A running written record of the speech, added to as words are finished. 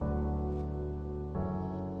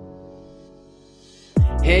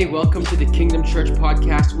Hey, welcome to the Kingdom Church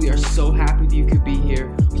podcast. We are so happy that you could be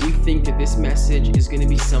here. We think that this message is going to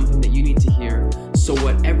be something that you need to hear. So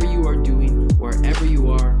whatever you are doing, wherever you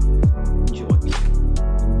are, enjoy.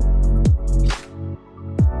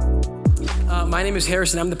 My name is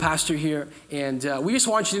Harrison. I'm the pastor here. And we just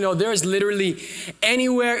want you to know there's literally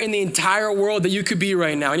anywhere in the entire world that you could be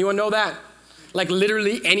right now. Anyone know that? Like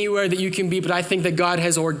literally anywhere that you can be. But I think that God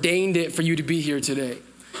has ordained it for you to be here today.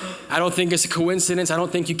 I don't think it's a coincidence. I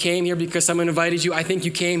don't think you came here because someone invited you. I think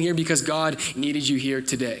you came here because God needed you here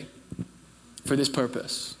today for this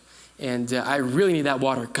purpose. And I really need that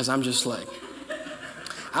water because I'm just like,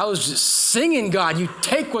 I was just singing, God, you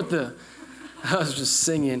take what I was just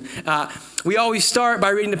singing. We always start by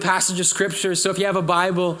reading the passage of scripture. So if you have a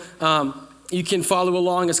Bible, you can follow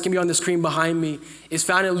along. It's going to be on the screen behind me. It's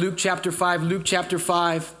found in Luke chapter 5. Luke chapter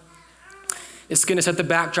 5. It's going to set the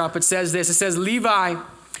backdrop. It says this. It says, Levi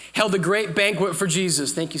held a great banquet for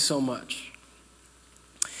Jesus. Thank you so much.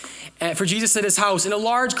 And for Jesus at his house, and a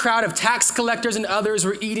large crowd of tax collectors and others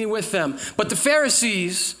were eating with them. But the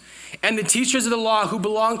Pharisees and the teachers of the law who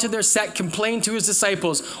belonged to their sect complained to his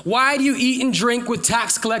disciples, "Why do you eat and drink with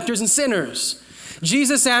tax collectors and sinners?"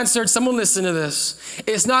 Jesus answered, someone listen to this,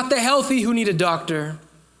 "It's not the healthy who need a doctor,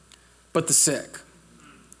 but the sick.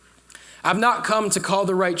 I've not come to call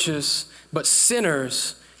the righteous, but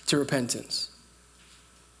sinners to repentance."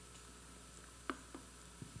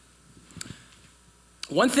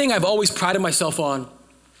 One thing I've always prided myself on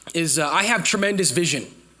is I have tremendous vision.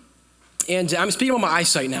 And I'm speaking about my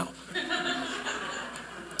eyesight now.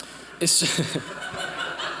 It's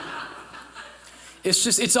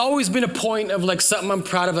always been a point of like something I'm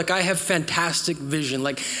proud of. Like I have fantastic vision.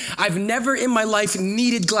 Like I've never in my life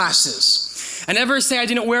needed glasses. I never say I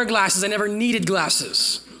didn't wear glasses. I never needed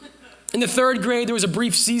glasses. In the third grade, there was a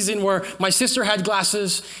brief season where my sister had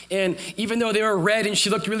glasses, and even though they were red and she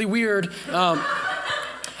looked really weird,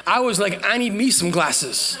 I was like, I need me some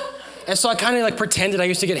glasses. And so I kind of like pretended I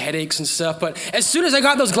used to get headaches and stuff. But as soon as I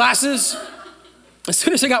got my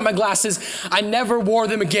glasses, I never wore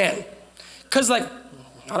them again. Because like,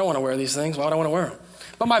 I don't want to wear these things. Why would I want to wear them?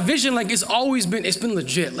 But my vision like it's been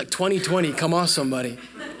legit, like 20/20, come on somebody.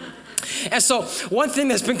 And so one thing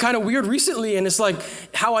that's been kind of weird recently, and it's like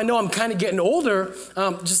how I know I'm kind of getting older,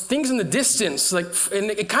 just things in the distance, like, and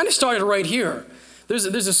it kind of started right here. There's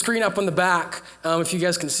a screen up on the back, if you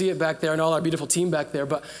guys can see it back there, and all our beautiful team back there.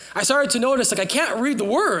 But I started to notice, like, I can't read the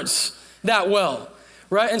words that well,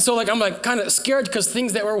 right? And so, like, I'm, like, kind of scared because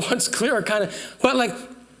things that were once clear are kind of, but, like,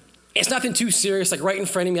 it's nothing too serious. Like, right in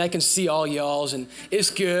front of me, I can see all y'alls, and it's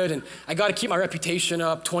good, and I got to keep my reputation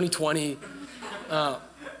up, 2020.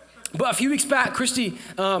 But a few weeks back, Christy,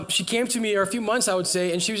 she came to me, or a few months, I would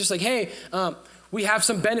say, and she was just like, hey, we have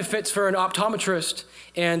some benefits for an optometrist,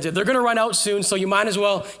 and they're going to run out soon, so you might as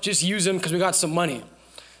well just use them because we got some money.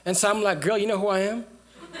 And so I'm like, girl, you know who I am?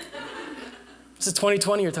 This is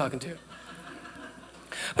 2020 you're talking to.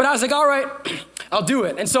 But I was like, all right, I'll do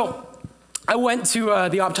it. And so I went to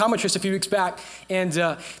the optometrist a few weeks back, and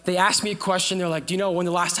they asked me a question. They're like, do you know when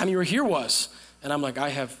the last time you were here was? And I'm like, I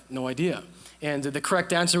have no idea. And the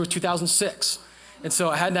correct answer was 2006. And so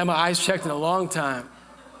I hadn't had my eyes checked in a long time.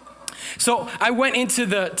 So I went into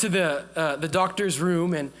the doctor's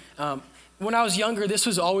room, and when I was younger, this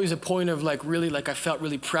was always a point of like really, like I felt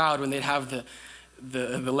really proud when they'd have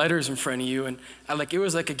the letters in front of you, and it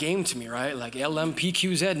was like a game to me, right? Like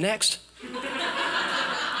LMPQZ next.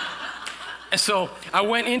 And so I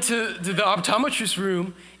went into the optometrist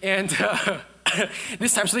room, and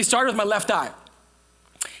this time, so they started with my left eye,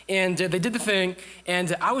 and they did the thing,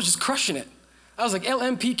 and I was just crushing it. I was like,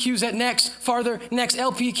 LMPQZ next, farther, next,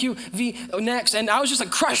 LPQV next. And I was just like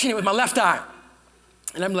crushing it with my left eye.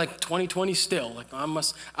 And I'm like 20/20 still. Like I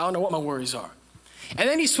don't know what my worries are. And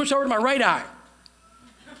then he switched over to my right eye.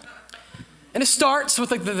 And it starts with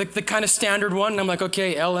like the kind of standard one. And I'm like,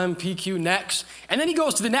 okay, LMPQ next. And then he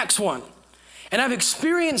goes to the next one. And I've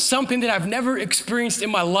experienced something that I've never experienced in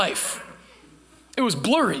my life. It was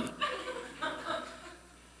blurry.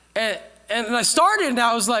 And I started and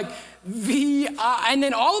I was like, and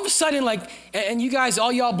then all of a sudden, like, and you guys,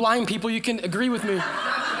 all y'all blind people, you can agree with me.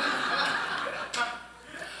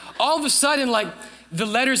 All of a sudden, like, the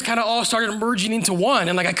letters kind of all started merging into one,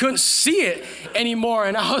 and like I couldn't see it anymore,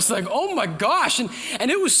 and I was like, oh my gosh, and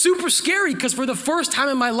it was super scary because for the first time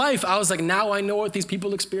in my life, I was like, now I know what these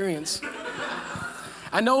people experience.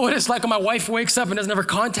 I know what it's like when my wife wakes up and doesn't have her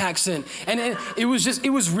contacts in, and it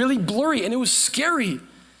was really blurry, and it was scary.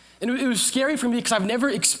 And it was scary for me because I've never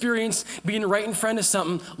experienced being right in front of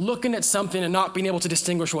something, looking at something and not being able to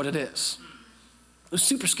distinguish what it is. It was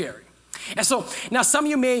super scary. And so now some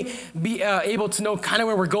of you may be able to know kind of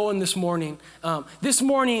where we're going this morning. This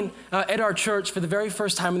morning at our church, for the very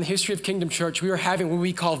first time in the history of Kingdom Church, we are having what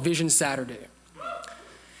we call Vision Saturday.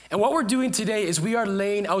 And what we're doing today is we are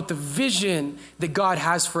laying out the vision that God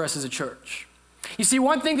has for us as a church. You see,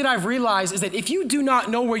 one thing that I've realized is that if you do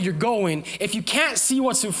not know where you're going, if you can't see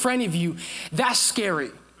what's in front of you, that's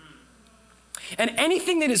scary. And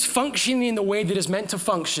anything that is functioning in the way that is meant to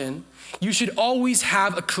function, you should always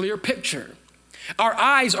have a clear picture. Our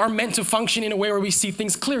eyes are meant to function in a way where we see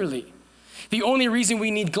things clearly. The only reason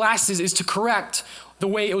we need glasses is to correct the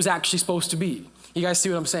way it was actually supposed to be. You guys see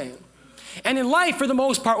what I'm saying? And in life, for the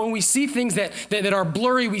most part, when we see things that are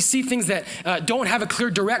blurry, we see things that don't have a clear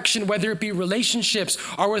direction, whether it be relationships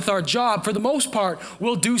or with our job, for the most part,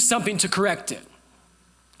 we'll do something to correct it.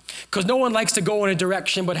 Because no one likes to go in a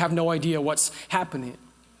direction but have no idea what's happening.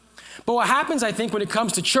 But what happens, I think, when it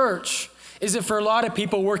comes to church is that for a lot of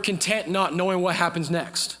people, we're content not knowing what happens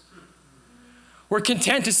next. We're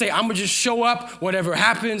content to say, I'm going to just show up, whatever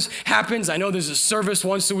happens, happens. I know there's a service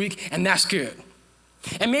once a week, and that's good.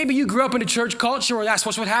 And maybe you grew up in a church culture where that's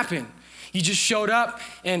what happened. You just showed up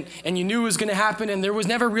and you knew it was going to happen, and there was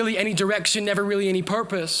never really any direction, never really any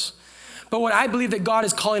purpose. But what I believe that God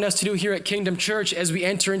is calling us to do here at Kingdom Church as we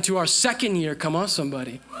enter into our second year, come on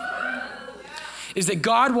somebody, is that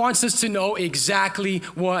God wants us to know exactly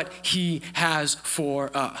what he has for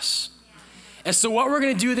us. And so what we're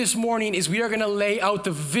going to do this morning is we are going to lay out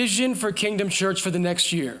the vision for Kingdom Church for the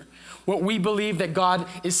next year. What we believe that God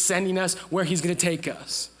is sending us, where he's going to take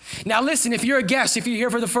us. Now listen, if you're a guest, if you're here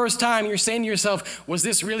for the first time, you're saying to yourself, was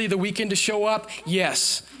this really the weekend to show up?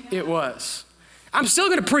 Yes, it was. I'm still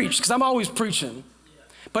going to preach because I'm always preaching,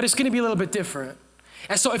 but it's going to be a little bit different.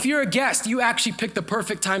 And so if you're a guest, you actually picked the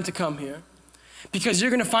perfect time to come here because you're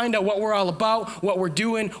going to find out what we're all about, what we're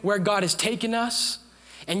doing, where God has taken us,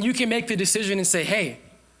 and you can make the decision and say, hey,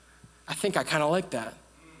 I think I kind of like that.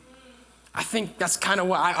 I think that's kind of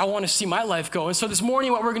what I want to see my life go. And so this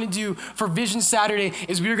morning, what we're going to do for Vision Saturday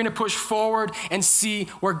is we're going to push forward and see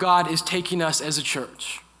where God is taking us as a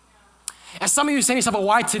church. And some of you are saying to yourself, well,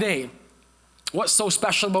 why today? What's so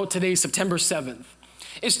special about today, September 7th?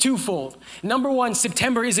 It's twofold. Number one,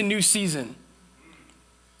 September is a new season.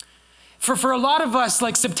 For a lot of us,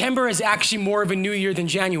 like September is actually more of a new year than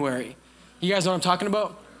January. You guys know what I'm talking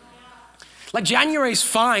about? Like January is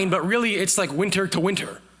fine, but really it's like winter to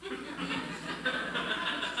winter.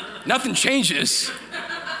 Nothing changes.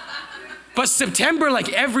 But September, like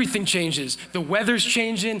everything changes. The weather's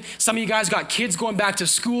changing. Some of you guys got kids going back to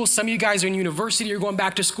school. Some of you guys are in university, you're going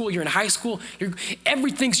back to school, you're in high school.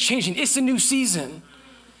 Everything's changing. It's a new season.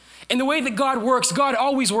 And the way that God works, God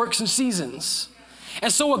always works in seasons.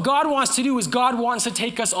 And so what God wants to do is God wants to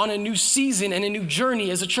take us on a new season and a new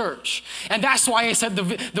journey as a church. And that's why I said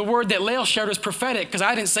the word that Lael shared was prophetic, because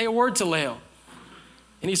I didn't say a word to Lael.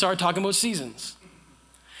 And he started talking about seasons.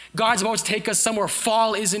 God's about to take us somewhere.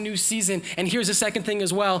 Fall is a new season. And here's the second thing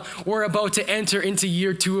as well. We're about to enter into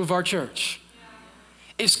year 2 of our church.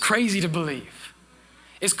 It's crazy to believe.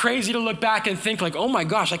 It's crazy to look back and think like, oh my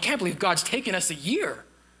gosh, I can't believe God's taken us a year.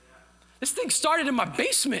 This thing started in my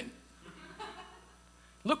basement.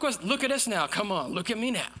 Look at us now. Come on, look at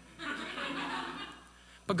me now.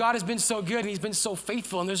 But God has been so good and he's been so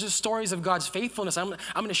faithful. And there's just stories of God's faithfulness. I'm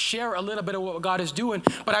going to share a little bit of what God is doing.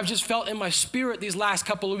 But I've just felt in my spirit these last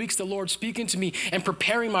couple of weeks, the Lord speaking to me and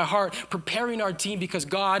preparing my heart, preparing our team, because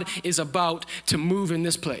God is about to move in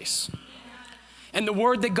this place. And the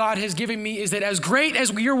word that God has given me is that as great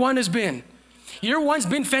as year 1 has been, year 1's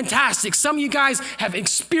been fantastic. Some of you guys have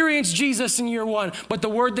experienced Jesus in year 1. But the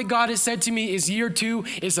word that God has said to me is year 2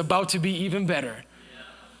 is about to be even better.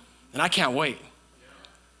 And I can't wait.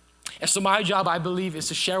 And so my job, I believe, is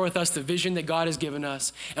to share with us the vision that God has given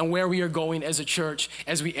us and where we are going as a church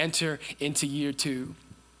as we enter into year 2.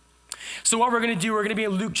 So what we're going to do, we're going to be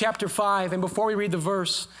in Luke chapter 5. And before we read the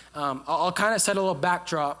verse, I'll kind of set a little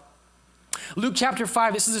backdrop. Luke chapter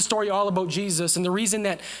 5, this is a story all about Jesus. And the reason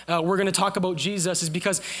that we're going to talk about Jesus is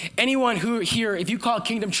because anyone who here, if you call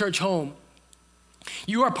Kingdom Church home,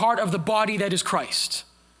 you are part of the body that is Christ.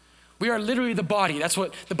 We are literally the body. That's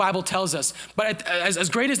what the Bible tells us. But as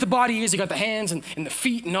great as the body is, you got the hands and the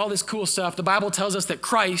feet and all this cool stuff. The Bible tells us that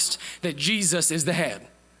Christ, that Jesus is the head.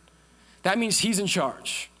 That means he's in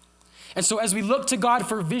charge. And so as we look to God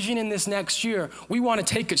for vision in this next year, we want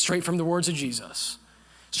to take it straight from the words of Jesus,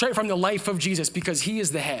 straight from the life of Jesus, because he is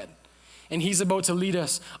the head. And he's about to lead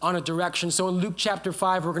us on a direction. So in Luke chapter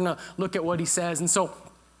 5, we're going to look at what he says. And so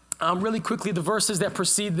really quickly, the verses that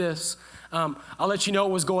precede this, I'll let you know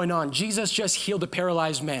what was going on. Jesus just healed a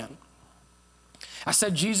paralyzed man. I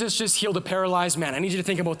said, Jesus just healed a paralyzed man. I need you to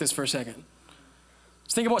think about this for a second.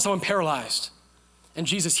 Just think about someone paralyzed, and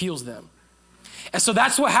Jesus heals them. And so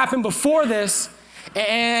that's what happened before this.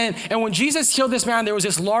 And when Jesus healed this man, there was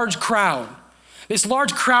this large crowd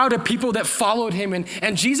of people that followed him.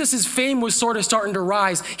 And Jesus' fame was sort of starting to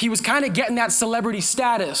rise. He was kind of getting that celebrity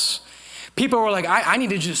status. People were like, I need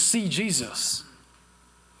to just see Jesus.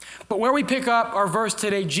 But where we pick up our verse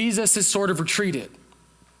today, Jesus has sort of retreated.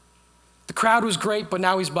 The crowd was great, but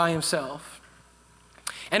now he's by himself.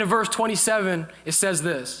 And in verse 27, it says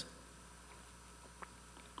this.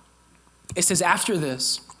 It says, after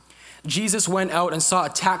this, Jesus went out and saw a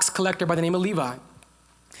tax collector by the name of Levi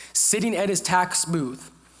sitting at his tax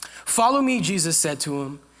booth. Follow me, Jesus said to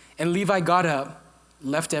him. And Levi got up,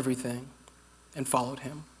 left everything, and followed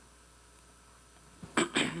him.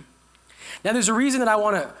 Now, there's a reason that I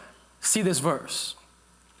want to see this verse.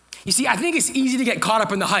 You see, I think it's easy to get caught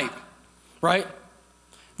up in the hype, right?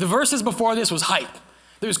 The verses before this was hype.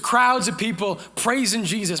 There's crowds of people praising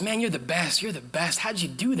Jesus. Man, you're the best. You're the best. How'd you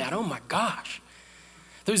do that? Oh my gosh.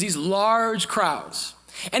 There's these large crowds.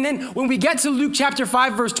 And then when we get to Luke chapter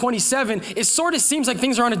 5, verse 27, it sort of seems like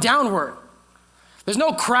things are on a downward. There's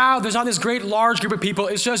no crowd. There's not this great large group of people.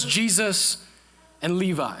 It's just Jesus and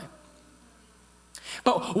Levi.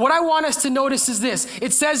 But what I want us to notice is this.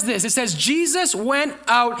 It says, Jesus went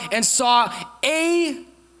out and saw a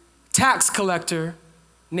tax collector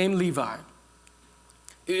named Levi.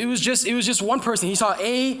 It was just one person. He saw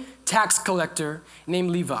a tax collector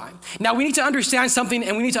named Levi. Now we need to understand something,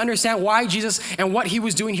 and we need to understand why Jesus and what he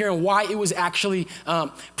was doing here and why it was actually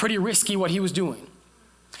pretty risky what he was doing.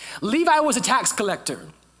 Levi was a tax collector.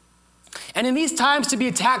 And in these times, to be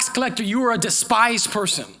a tax collector, you were a despised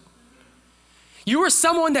person. You were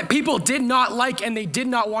someone that people did not like and they did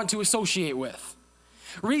not want to associate with.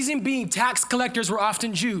 Reason being, tax collectors were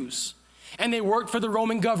often Jews, and they worked for the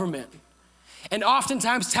Roman government. And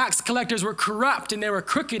oftentimes tax collectors were corrupt, and they were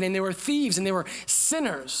crooked, and they were thieves, and they were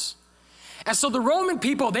sinners. And so the Roman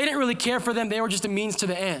people, they didn't really care for them. They were just a means to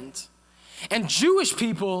the end. And Jewish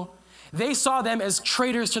people, they saw them as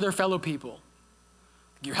traitors to their fellow people.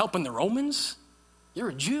 You're helping the Romans? You're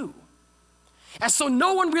a Jew. And so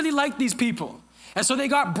no one really liked these people. And so they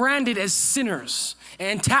got branded as sinners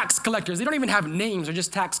and tax collectors. They don't even have names, they're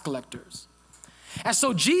just tax collectors. And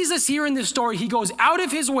so Jesus here in this story, he goes out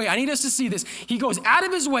of his way. I need us to see this. He goes out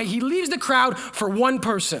of his way. He leaves the crowd for one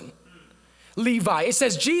person, Levi. It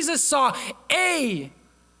says Jesus saw a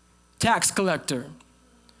tax collector.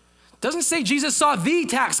 It doesn't say Jesus saw the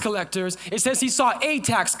tax collectors. It says he saw a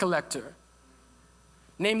tax collector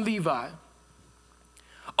named Levi.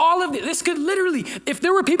 All of this could literally, if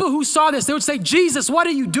there were people who saw this, they would say, Jesus, what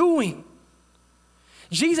are you doing?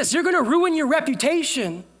 Jesus, you're going to ruin your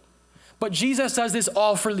reputation. But Jesus does this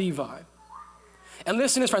all for Levi. And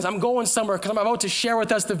listen to this, friends, I'm going somewhere because I'm about to share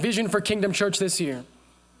with us the vision for Kingdom Church this year.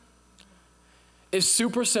 It's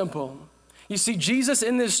super simple. You see, Jesus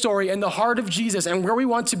in this story, in the heart of Jesus and where we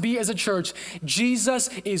want to be as a church, Jesus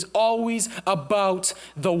is always about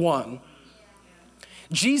the one.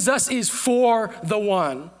 Jesus is for the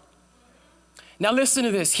one. Now listen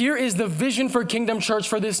to this. Here is the vision for Kingdom Church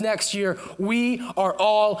for this next year. We are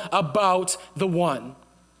all about the one.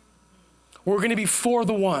 We're going to be for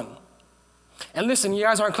the one. And listen, you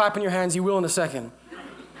guys aren't clapping your hands. You will in a second.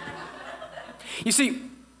 You see,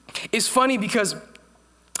 it's funny because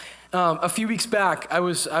a few weeks back, I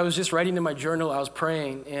was just writing in my journal. I was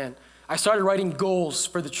praying, and I started writing goals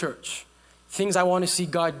for the church, things I want to see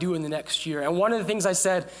God do in the next year. And one of the things I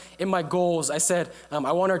said in my goals, I said,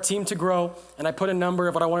 I want our team to grow, and I put a number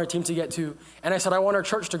of what I want our team to get to. And I said, I want our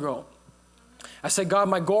church to grow. I said, God,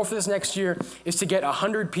 my goal for this next year is to get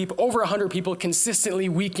 100 people, over 100 people consistently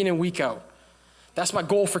week in and week out. That's my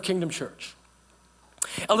goal for Kingdom Church.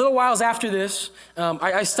 A little while after this,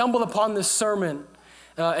 I stumbled upon this sermon,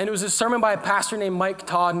 and it was a sermon by a pastor named Mike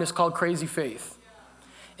Todd, and it's called Crazy Faith.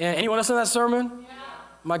 And anyone listen to that sermon? Yeah.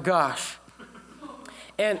 My gosh.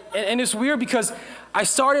 And it's weird because I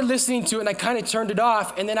started listening to it, and I kind of turned it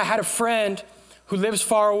off, and then I had a friend who lives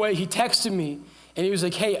far away. He texted me. And he was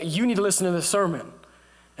like, hey, you need to listen to this sermon.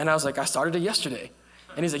 And I was like, I started it yesterday.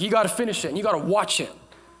 And he's like, you got to finish it and you got to watch it.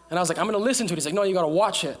 And I was like, I'm going to listen to it. He's like, no, you got to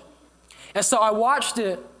watch it. And so I watched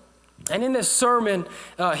it. And in this sermon,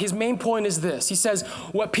 his main point is this. He says,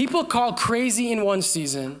 what people call crazy in one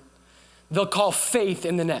season, they'll call faith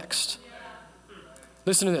in the next.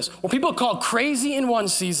 Listen to this. What people call crazy in one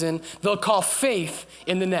season, they'll call faith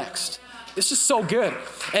in the next. It's just so good.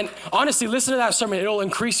 And honestly, listen to that sermon. It'll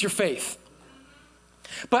increase your faith.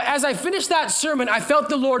 But as I finished that sermon, I felt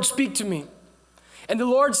the Lord speak to me. And the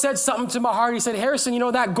Lord said something to my heart. He said, Harrison, you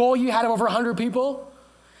know that goal you had of over 100 people?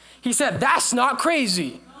 He said, that's not crazy.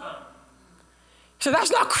 He said,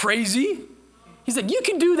 that's not crazy. He said, you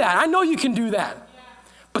can do that. I know you can do that.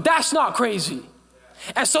 But that's not crazy.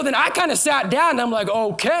 And so then I kind of sat down and I'm like,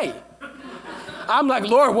 okay. I'm like,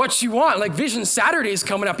 Lord, what you want? Like Vision Saturday is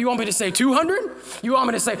coming up. You want me to say 200? You want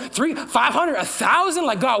me to say 300, 500, 1,000?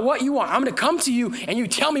 Like, God, what you want? I'm going to come to you and you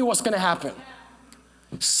tell me what's going to happen.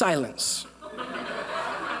 Silence.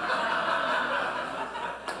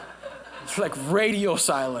 It's like radio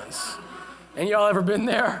silence. And y'all ever been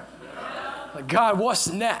there? Like, God, what's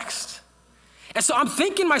next? And so I'm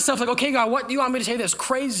thinking to myself, like, okay, God, what do you want me to say that's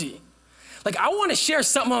crazy? Like, I want to share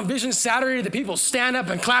something on Vision Saturday that people stand up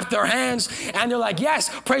and clap their hands and they're like, yes,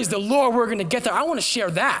 praise the Lord, we're going to get there. I want to share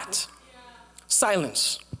that.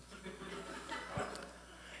 Silence.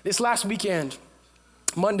 This last weekend,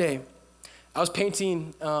 Monday, I was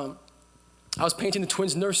painting the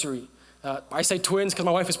twins' nursery. I say twins because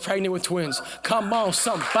my wife is pregnant with twins. Come on,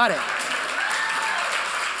 somebody.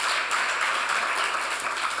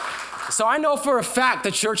 So I know for a fact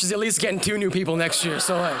the church is at least getting 2 new people next year.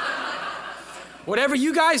 So like, whatever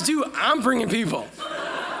you guys do, I'm bringing people.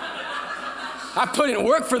 I put in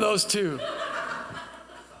work for those 2.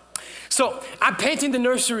 So I'm painting the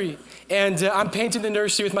nursery, and I'm painting the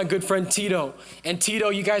nursery with my good friend Tito. And Tito,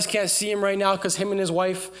 you guys can't see him right now because him and his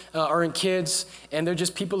wife are in kids, and they're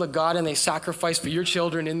just people of God, and they sacrifice for your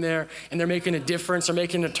children in there, and they're making a difference. They're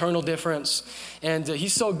making an eternal difference. And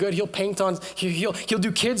he's so good. He'll paint he'll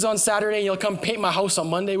do kids on Saturday, and he'll come paint my house on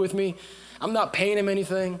Monday with me. I'm not paying him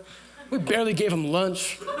anything. We barely gave him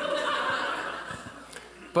lunch.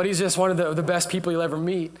 But he's just one of the best people you'll ever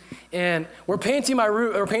meet. And we're painting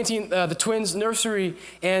the twins' nursery,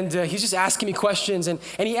 and he's just asking me questions. And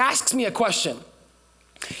he asks me a question.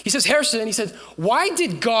 He says, Harrison, he said, why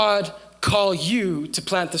did God call you to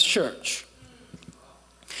plant this church?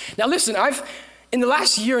 Now listen, in the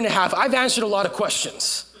last year and a half, I've answered a lot of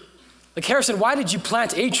questions. Like, Harrison, why did you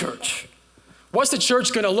plant a church? What's the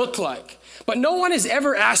church going to look like? But no one has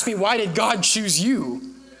ever asked me, why did God choose you?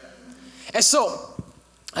 And so,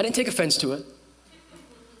 I didn't take offense to it.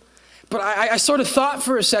 But I sort of thought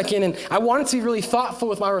for a second, and I wanted to be really thoughtful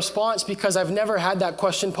with my response because I've never had that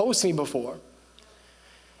question posed to me before.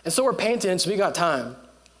 And so we're painting, so we got time.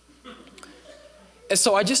 And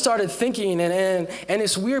so I just started thinking, and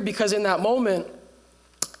it's weird because in that moment,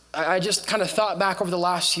 I just kind of thought back over the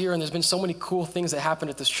last year, and there's been so many cool things that happened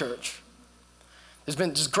at this church. There's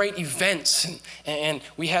been just great events, and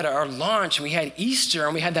we had our launch, and we had Easter,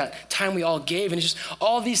 and we had that time we all gave, and it's just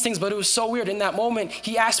all these things, but it was so weird. In that moment,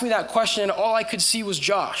 he asked me that question, and all I could see was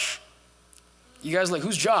Josh. You guys are like,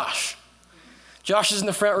 who's Josh? Josh is in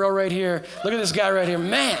the front row right here. Look at this guy right here.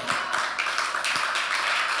 Man.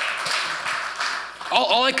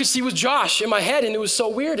 All I could see was Josh in my head, and it was so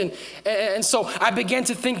weird. And so I began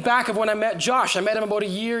to think back of when I met Josh. I met him about a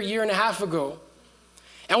year and a half ago.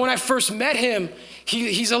 And when I first met him,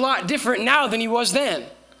 he's a lot different now than he was then.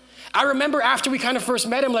 I remember after we kind of first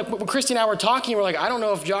met him, like when Christy and I were talking, we're like, I don't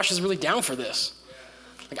know if Josh is really down for this.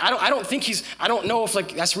 Like, I don't know if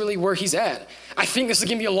like that's really where he's at. I think this is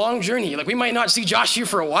gonna be a long journey. Like we might not see Josh here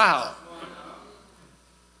for a while.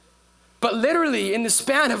 But literally in the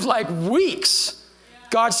span of like weeks,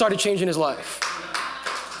 God started changing his life.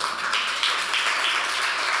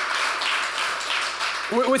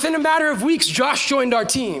 Within a matter of weeks, Josh joined our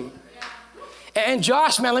team. And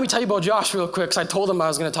Josh, man, let me tell you about Josh real quick, because I told him I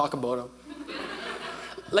was going to talk about him.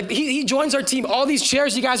 Like, he joins our team. All these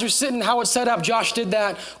chairs you guys are sitting, how it's set up, Josh did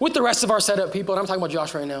that with the rest of our setup people, and I'm talking about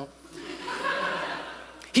Josh right now.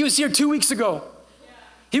 He was here 2 weeks ago.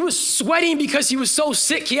 He was sweating because he was so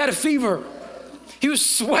sick. He had a fever. He was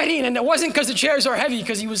sweating, and it wasn't because the chairs are heavy,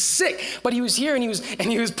 because he was sick, but he was here, and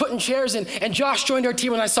he was putting chairs in, and Josh joined our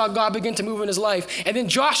team, and I saw God begin to move in his life. And then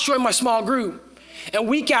Josh joined my small group, and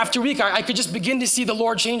week after week, I could just begin to see the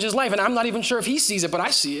Lord change his life, and I'm not even sure if he sees it, but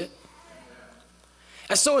I see it.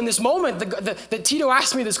 And so in this moment, that Tito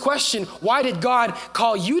asked me this question, why did God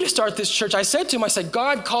call you to start this church? I said to him,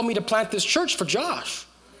 God called me to plant this church for Josh.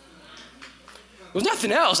 It was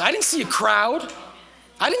nothing else. I didn't see a crowd.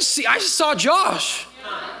 I just saw Josh.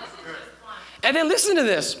 And then listen to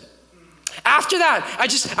this. After that,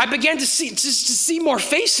 I began to see more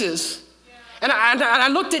faces. And I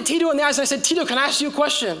looked at Tito in the eyes and I said, Tito, can I ask you a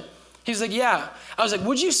question? He's like, yeah. I was like,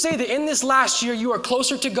 would you say that in this last year you are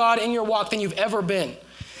closer to God in your walk than you've ever been?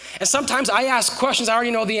 And sometimes I ask questions, I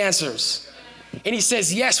already know the answers. And he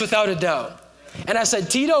says, yes, without a doubt. And I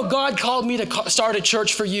said, Tito, God called me to start a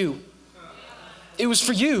church for you. It was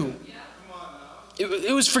for you.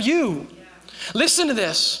 It was for you. Listen to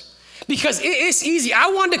this. Because it's easy. I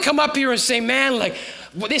wanted to come up here and say, man, like,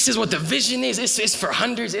 well, this is what the vision is. It's for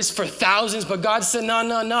hundreds, it's for thousands. But God said,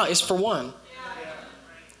 no, it's for one.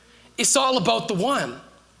 It's all about the one.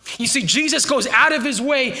 You see, Jesus goes out of his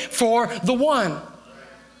way for the one.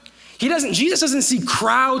 Jesus doesn't see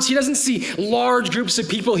crowds. He doesn't see large groups of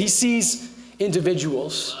people. He sees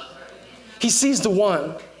individuals. He sees the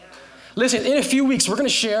one. Listen, in a few weeks, we're going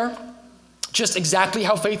to share just exactly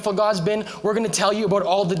how faithful God's been. We're going to tell you about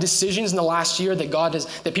all the decisions in the last year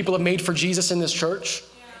that people have made for Jesus in this church.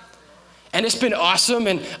 And it's been awesome.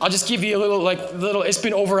 And I'll just give you a little, it's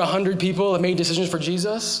been over 100 people that made decisions for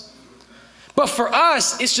Jesus. But for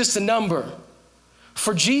us, it's just a number.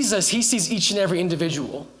 For Jesus, he sees each and every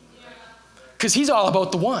individual. Because he's all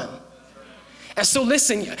about the one. And so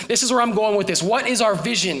listen, this is where I'm going with this. What is our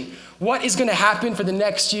vision? What is going to happen for the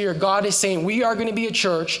next year? God is saying we are going to be a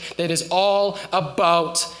church that is all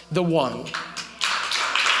about the one.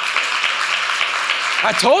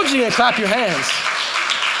 I told you to clap your hands.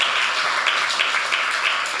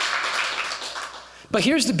 But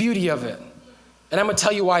here's the beauty of it. And I'm going to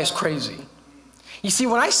tell you why it's crazy. You see,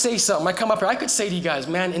 when I say something, I come up here, I could say to you guys,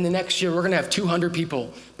 man, in the next year, we're going to have 200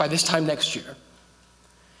 people by this time next year.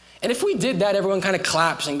 And if we did that, everyone kind of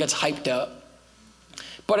claps and gets hyped up.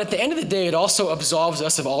 But at the end of the day, it also absolves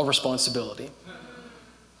us of all responsibility.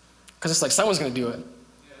 Because it's like, someone's going to do it.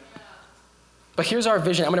 But here's our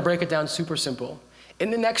vision. I'm going to break it down super simple.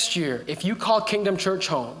 In the next year, if you call Kingdom Church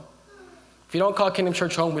home, if you don't call Kingdom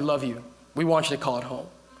Church home, we love you. We want you to call it home.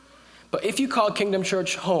 But if you call Kingdom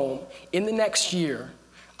Church home, in the next year,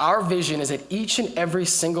 our vision is that each and every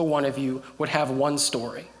single one of you would have one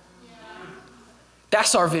story.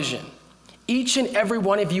 That's our vision. Each and every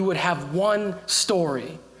one of you would have one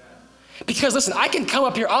story. Because listen, I can come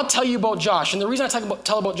up here, I'll tell you about Josh. And the reason I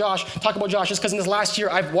talk about Josh is because in this last year,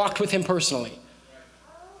 I've walked with him personally.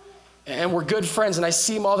 And we're good friends, and I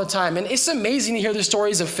see him all the time. And it's amazing to hear the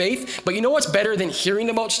stories of faith. But you know what's better than hearing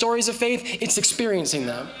about stories of faith? It's experiencing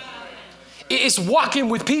them. It's walking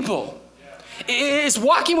with people. It's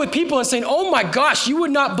walking with people and saying, oh my gosh, you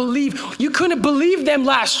couldn't believe them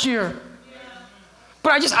last year.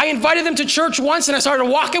 But I invited them to church once and I started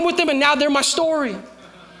walking with them and now they're my story.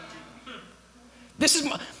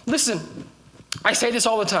 Listen, I say this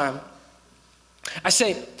all the time. I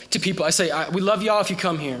say to people, we love y'all if you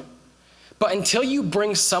come here. But until you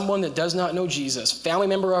bring someone that does not know Jesus, family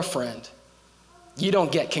member or friend, you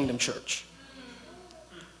don't get Kingdom Church.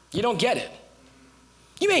 You don't get it.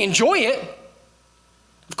 You may enjoy it.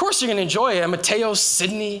 Of course you're going to enjoy it. Mateo,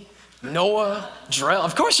 Sydney, Noah, Drell.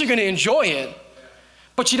 Of course you're going to enjoy it.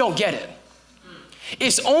 But you don't get it.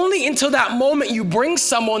 It's only until that moment you bring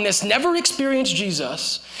someone that's never experienced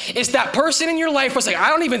Jesus. It's that person in your life who's like, I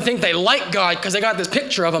don't even think they like God because they got this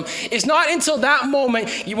picture of him. It's not until that moment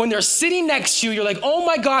when they're sitting next to you, you're like, oh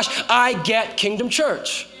my gosh, I get Kingdom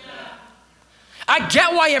Church. I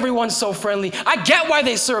get why everyone's so friendly. I get why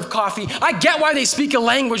they serve coffee. I get why they speak a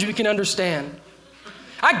language we can understand.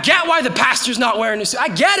 I get why the pastor's not wearing a suit. I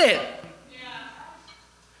get it.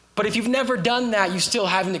 But if you've never done that, you still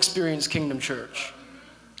haven't experienced Kingdom Church.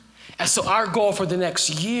 And so our goal for the next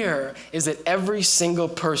year is that every single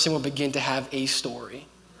person will begin to have a story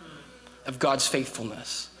of God's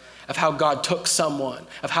faithfulness, of how God took someone,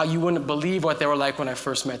 of how you wouldn't believe what they were like when I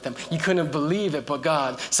first met them. You couldn't believe it, but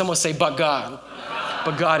God. Someone say, but God.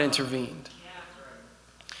 But God intervened.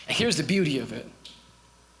 And here's the beauty of it.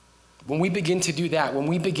 When we begin to do that, when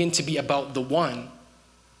we begin to be about the one,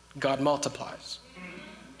 God multiplies.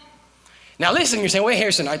 Now listen, you're saying, wait,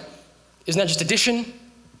 Harrison, isn't that just addition?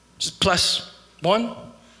 Just plus one?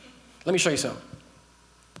 Let me show you something.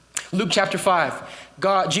 Luke chapter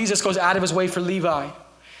 5, Jesus goes out of his way for Levi.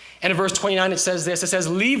 And in verse 29, it says this. It says,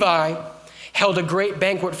 Levi held a great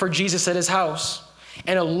banquet for Jesus at his house,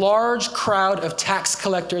 and a large crowd of tax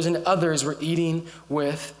collectors and others were eating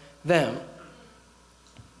with them.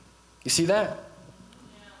 You see that?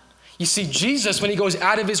 You see, Jesus, when he goes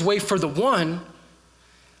out of his way for the one,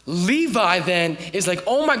 Levi then is like,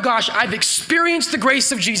 oh my gosh, I've experienced the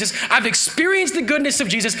grace of Jesus. I've experienced the goodness of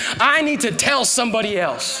Jesus. I need to tell somebody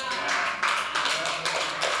else.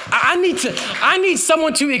 I need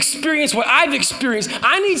someone to experience what I've experienced.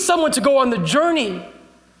 I need someone to go on the journey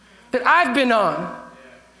that I've been on.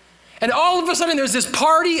 And all of a sudden there's this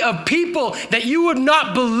party of people that you would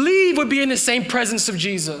not believe would be in the same presence of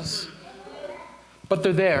Jesus. But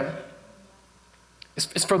they're there.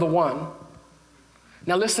 It's for the one.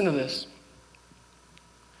 Now listen to this.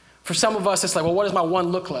 For some of us, it's like, well, what does my one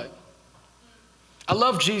look like? I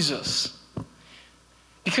love Jesus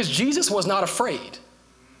because Jesus was not afraid.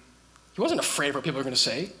 He wasn't afraid of what people are going to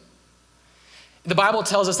say. The Bible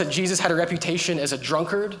tells us that Jesus had a reputation as a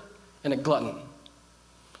drunkard and a glutton.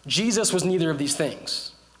 Jesus was neither of these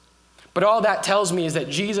things. But all that tells me is that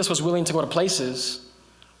Jesus was willing to go to places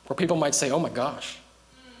where people might say, oh my gosh,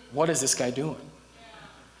 what is this guy doing?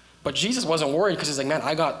 But Jesus wasn't worried because he's like, man,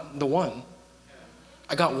 I got the one.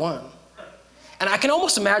 I got one. And I can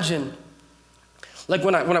almost imagine, like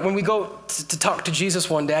when we go to talk to Jesus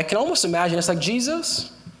one day, I can almost imagine, it's like,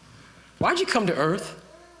 Jesus, why'd you come to earth?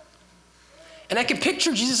 And I can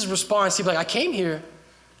picture Jesus' response. He'd be like, I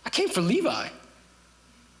came for Levi.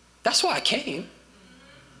 That's why I came.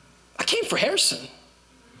 I came for Harrison.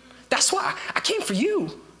 That's why I came for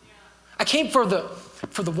you. I came for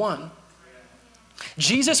the one.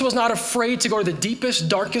 Jesus was not afraid to go to the deepest,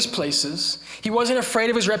 darkest places. He wasn't afraid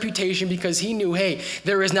of his reputation because he knew, hey,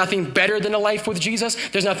 there is nothing better than a life with Jesus.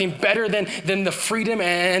 There's nothing better than the freedom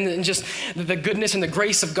and just the goodness and the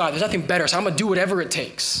grace of God. There's nothing better. So I'm going to do whatever it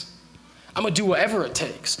takes. I'm going to do whatever it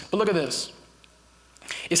takes. But look at this.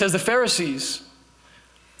 It says the Pharisees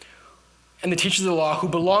and the teachers of the law who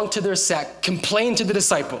belonged to their sect complained to the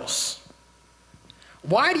disciples,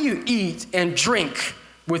 why do you eat and drink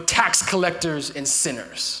with tax collectors and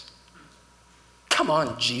sinners? Come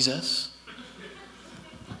on, Jesus.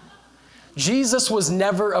 Jesus was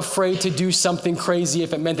never afraid to do something crazy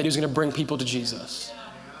if it meant that he was going to bring people to Jesus.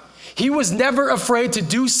 He was never afraid to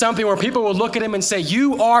do something where people would look at him and say,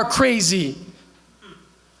 you are crazy.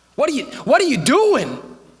 What are you doing?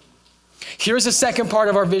 Here's the second part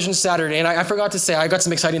of our Vision Saturday, and I forgot to say, I got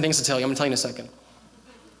some exciting things to tell you. I'm going to tell you in a second.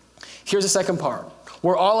 Here's the second part.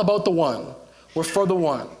 We're all about the one. We're for the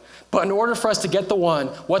one. But in order for us to get the one,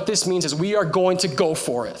 what this means is we are going to go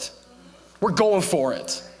for it. We're going for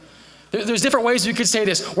it. There's different ways we could say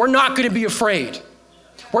this. We're not going to be afraid.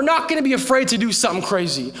 We're not going to be afraid to do something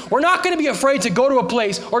crazy. We're not going to be afraid to go to a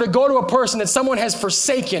place or to go to a person that someone has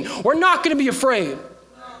forsaken. We're not going to be afraid.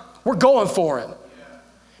 We're going for it.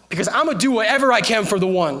 Because I'm going to do whatever I can for the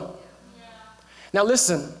one. Now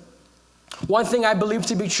listen, one thing I believe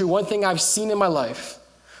to be true, one thing I've seen in my life,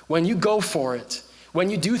 when you go for it, when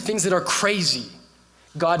you do things that are crazy,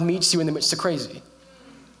 God meets you in the midst of crazy.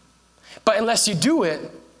 But unless you do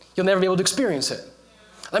it, you'll never be able to experience it.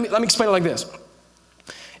 Let me explain it like this.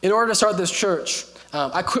 In order to start this church,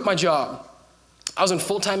 I quit my job. I was in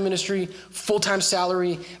full-time ministry, full-time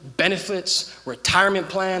salary, benefits, retirement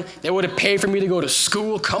plan. They would have paid for me to go to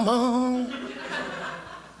school. Come on.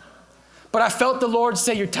 But I felt the Lord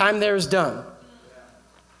say, your time there is done.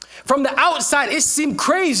 From the outside, it seemed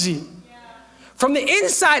crazy. From the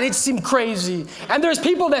inside, it seemed crazy. And there's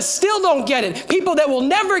people that still don't get it, people that will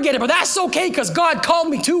never get it, but that's okay because God called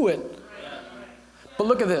me to it. But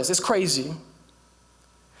look at this, it's crazy.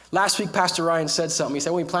 Last week, Pastor Ryan said something. He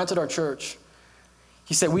said, when we planted our church,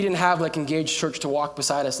 he said, we didn't have like Engaged Church to walk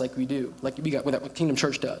beside us like we do, like we got what Kingdom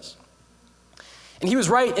Church does. And he was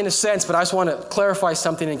right in a sense, but I just want to clarify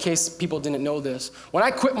something in case people didn't know this. When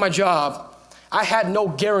I quit my job, I had no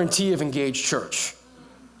guarantee of Engaged Church.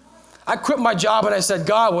 I quit my job and I said,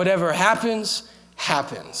 God, whatever happens,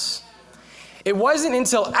 happens. It wasn't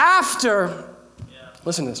until after,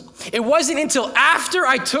 listen to this. It wasn't until after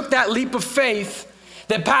I took that leap of faith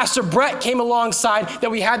that Pastor Brett came alongside,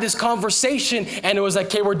 that we had this conversation, and it was like,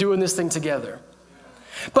 okay, we're doing this thing together.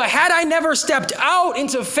 But had I never stepped out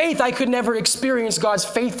into faith, I could never experience God's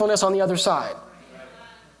faithfulness on the other side.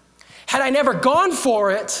 Had I never gone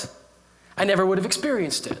for it, I never would have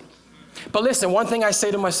experienced it. But listen, one thing I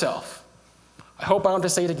say to myself, I hope I don't have to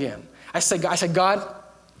say it again. I said, God,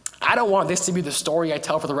 I don't want this to be the story I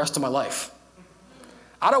tell for the rest of my life.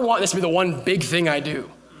 I don't want this to be the one big thing I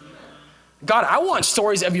do. God, I want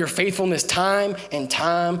stories of your faithfulness time and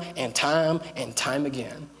time and time and time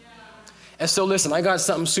again. And so listen, I got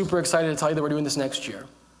something super excited to tell you that we're doing this next year.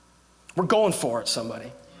 We're going for it,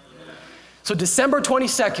 somebody. So December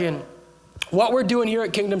 22nd, what we're doing here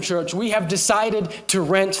at Kingdom Church, we have decided to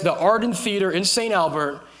rent the Arden Theater in St.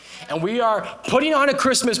 Albert, and we are putting on a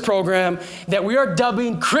Christmas program that we are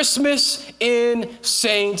dubbing Christmas in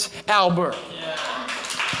St. Albert.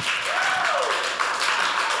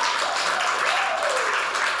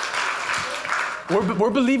 We're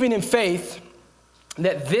believing in faith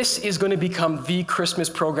that this is going to become the Christmas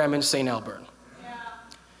program in St. Albert.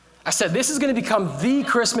 I said, this is going to become the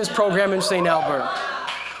Christmas program in St. Albert.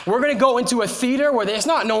 We're going to go into a theater where it's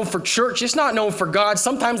not known for church, it's not known for God.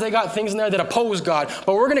 Sometimes they got things in there that oppose God.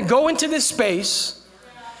 But we're going to go into this space,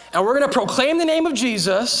 and we're going to proclaim the name of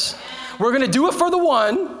Jesus. We're going to do it for the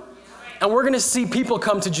one, and we're going to see people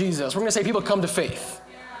come to Jesus. We're going to say people come to faith.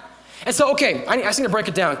 And so, okay, I just need to break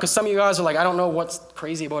it down because some of you guys are like, I don't know what's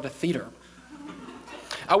crazy about a theater.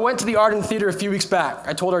 I went to the Arden Theater a few weeks back.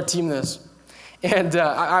 I told our team this. And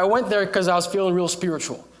I went there because I was feeling real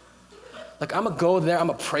spiritual. Like, I'm going to go there. I'm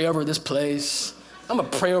going to pray over this place. I'm going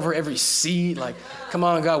to pray over every seat. Like, come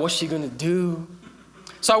on, God, what's she going to do?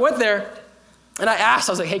 So I went there, and I asked.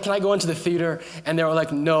 I was like, hey, can I go into the theater? And they were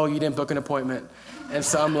like, no, you didn't book an appointment. And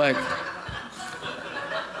so I'm like,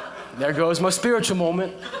 there goes my spiritual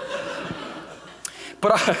moment.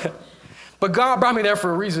 But God brought me there for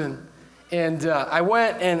a reason. And I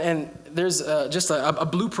went, and there's just a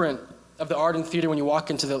blueprint of the Arden Theater when you walk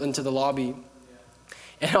into the lobby.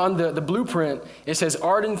 And on the blueprint, it says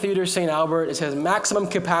Arden Theater, St. Albert. It says maximum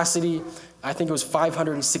capacity, I think it was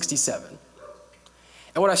 567.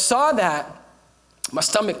 And when I saw that, my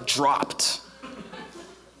stomach dropped.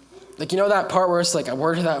 Like, you know that part where it's like,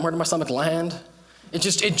 where did my stomach land?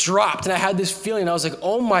 It dropped, and I had this feeling. I was like,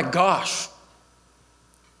 oh my gosh,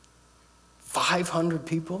 500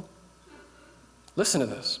 people? Listen to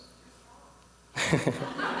this.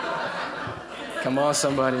 Come on,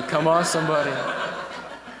 somebody. Come on, somebody.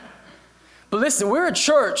 But listen, we're a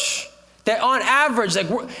church that on average,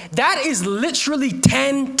 that is literally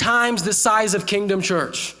 10 times the size of Kingdom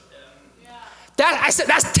Church.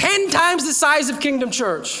 That's 10 times the size of Kingdom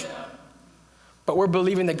Church. But we're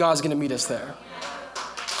believing that God's going to meet us there.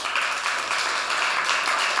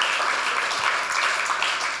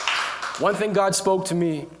 One thing God spoke to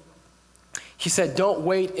me, he said, don't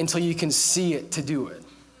wait until you can see it to do it.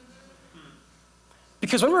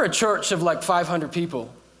 Because when we're a church of like 500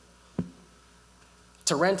 people,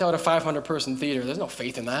 to rent out a 500-person theater, there's no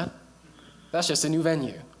faith in that. That's just a new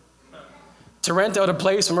venue. To rent out a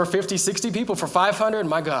place when we're 50, 60 people for 500,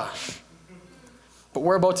 my gosh. But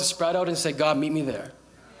we're about to spread out and say, God, meet me there.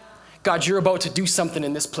 God, you're about to do something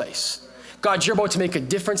in this place. God, you're about to make a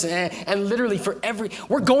difference. And literally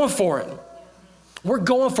we're going for it. We're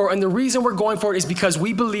going for it. And the reason we're going for it is because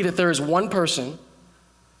we believe that there is one person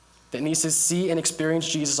that needs to see and experience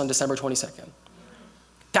Jesus on December 22nd.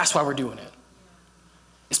 That's why we're doing it.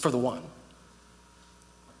 It's for the one.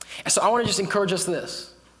 And so I want to just encourage us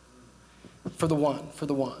this. For the one.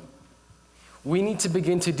 We need to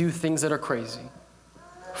begin to do things that are crazy.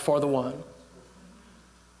 For the one.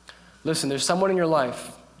 Listen, there's someone in your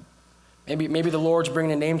life. Maybe the Lord's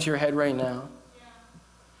bringing a name to your head right now.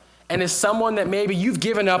 And it's someone that maybe you've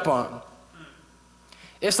given up on.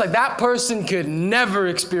 It's like that person could never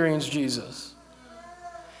experience Jesus.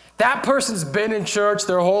 That person's been in church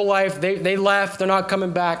their whole life. They left. They're not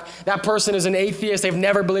coming back. That person is an atheist. They've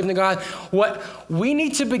never believed in God. We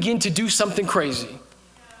need to begin to do something crazy.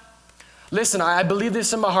 Listen, I believe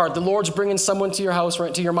this in my heart. The Lord's bringing someone to your house,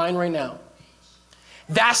 to your mind right now.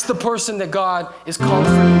 That's the person that God is calling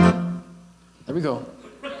for you. There we go.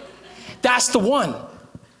 That's the one.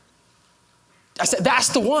 I said, that's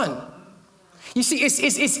the one. You see, it's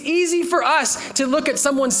easy for us to look at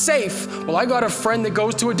someone safe. Well, I got a friend that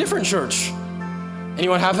goes to a different church.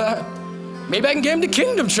 Anyone have that? Maybe I can get him to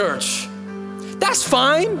Kingdom Church. That's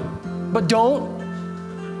fine, but don't.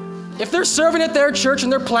 If they're serving at their church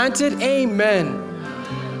and they're planted,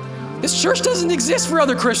 amen. This church doesn't exist for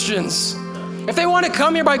other Christians. If they want to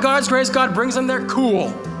come here by God's grace, God brings them there,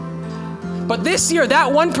 cool. But this year,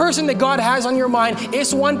 that one person that God has on your mind,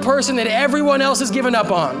 it's one person that everyone else has given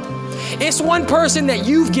up on. It's one person that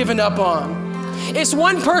you've given up on. It's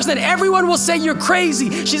one person that everyone will say you're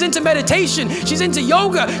crazy. She's into meditation. She's into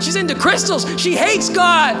yoga. She's into crystals. She hates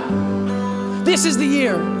God. This is the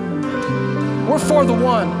year. We're for the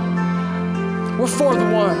one. We're for the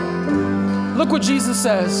one. Look what Jesus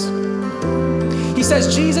says. He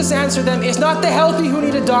says, Jesus answered them, it's not the healthy who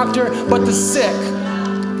need a doctor, but the sick.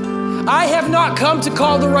 I have not come to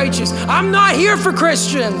call the righteous. I'm not here for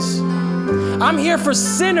Christians. I'm here for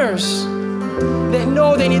sinners that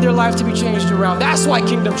know they need their life to be changed around. That's why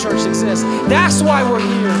Kingdom Church exists. That's why we're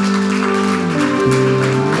here.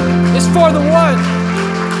 It's for the one.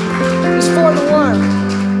 It's for the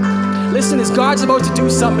one. Listen, as God's about to do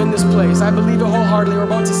something in this place, I believe it wholeheartedly. We're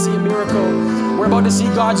about to see a miracle. We're about to see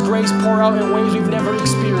God's grace pour out in ways we've never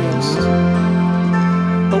experienced.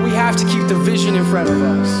 But we have to keep the vision in front of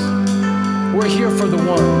us. We're here for the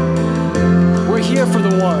one. We're here for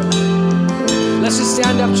the one. Let's just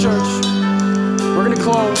stand up, church. We're going to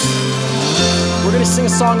close. We're going to sing a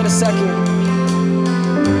song in a second.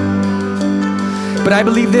 But I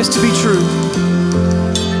believe this to be true.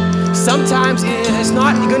 Sometimes it's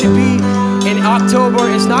not going to be in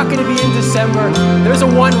October. It's not going to be in December. There's a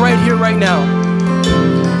one right here, right now.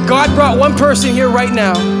 God brought one person here right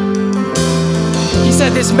now. He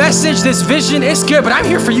said, this message, this vision, it's good, but I'm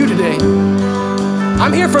here for you today.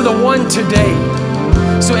 I'm here for the one today.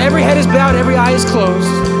 So every head is bowed, every eye is closed.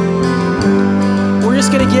 We're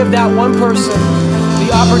just going to give that one person the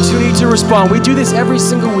the opportunity to respond. We do this every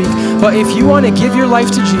single week, but if you want to give your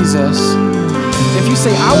life to Jesus, if you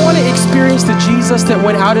say, I want to experience the Jesus that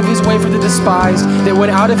went out of his way for the despised, that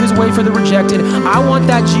went out of his way for the rejected, I want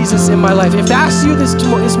that Jesus in my life. If that's you this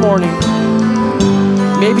morning,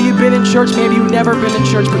 maybe you've been in church, maybe you've never been in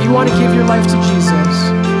church, but you want to give your life to Jesus,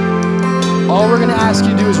 all we're going to ask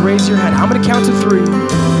you to do is raise your hand. I'm going to count to 3.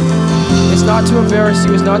 It's not to embarrass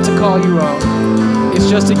you, it's not to call you out.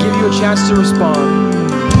 It's just to give you a chance to respond.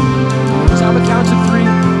 So I'm going to count to 3.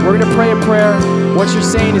 We're going to pray a prayer. What you're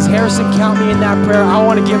saying is, Harrison, count me in that prayer. I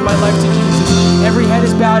want to give my life to Jesus. Every head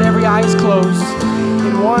is bowed, every eye is closed.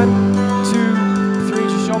 In 1, 2, 3,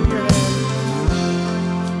 just show me your hand.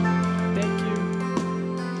 Thank you.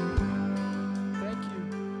 Thank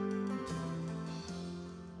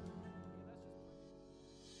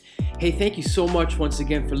you. Hey, thank you so much once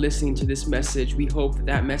again for listening to this message. We hope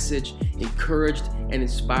that message encouraged and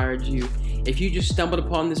inspired you. If you just stumbled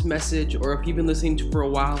upon this message, or if you've been listening to for a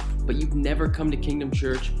while, but you've never come to Kingdom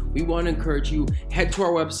Church, we want to encourage you, head to our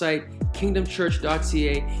website,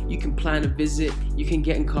 kingdomchurch.ca. You can plan a visit. You can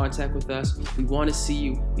get in contact with us. We want to see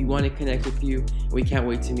you. We want to connect with you. And we can't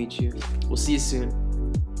wait to meet you. We'll see you soon.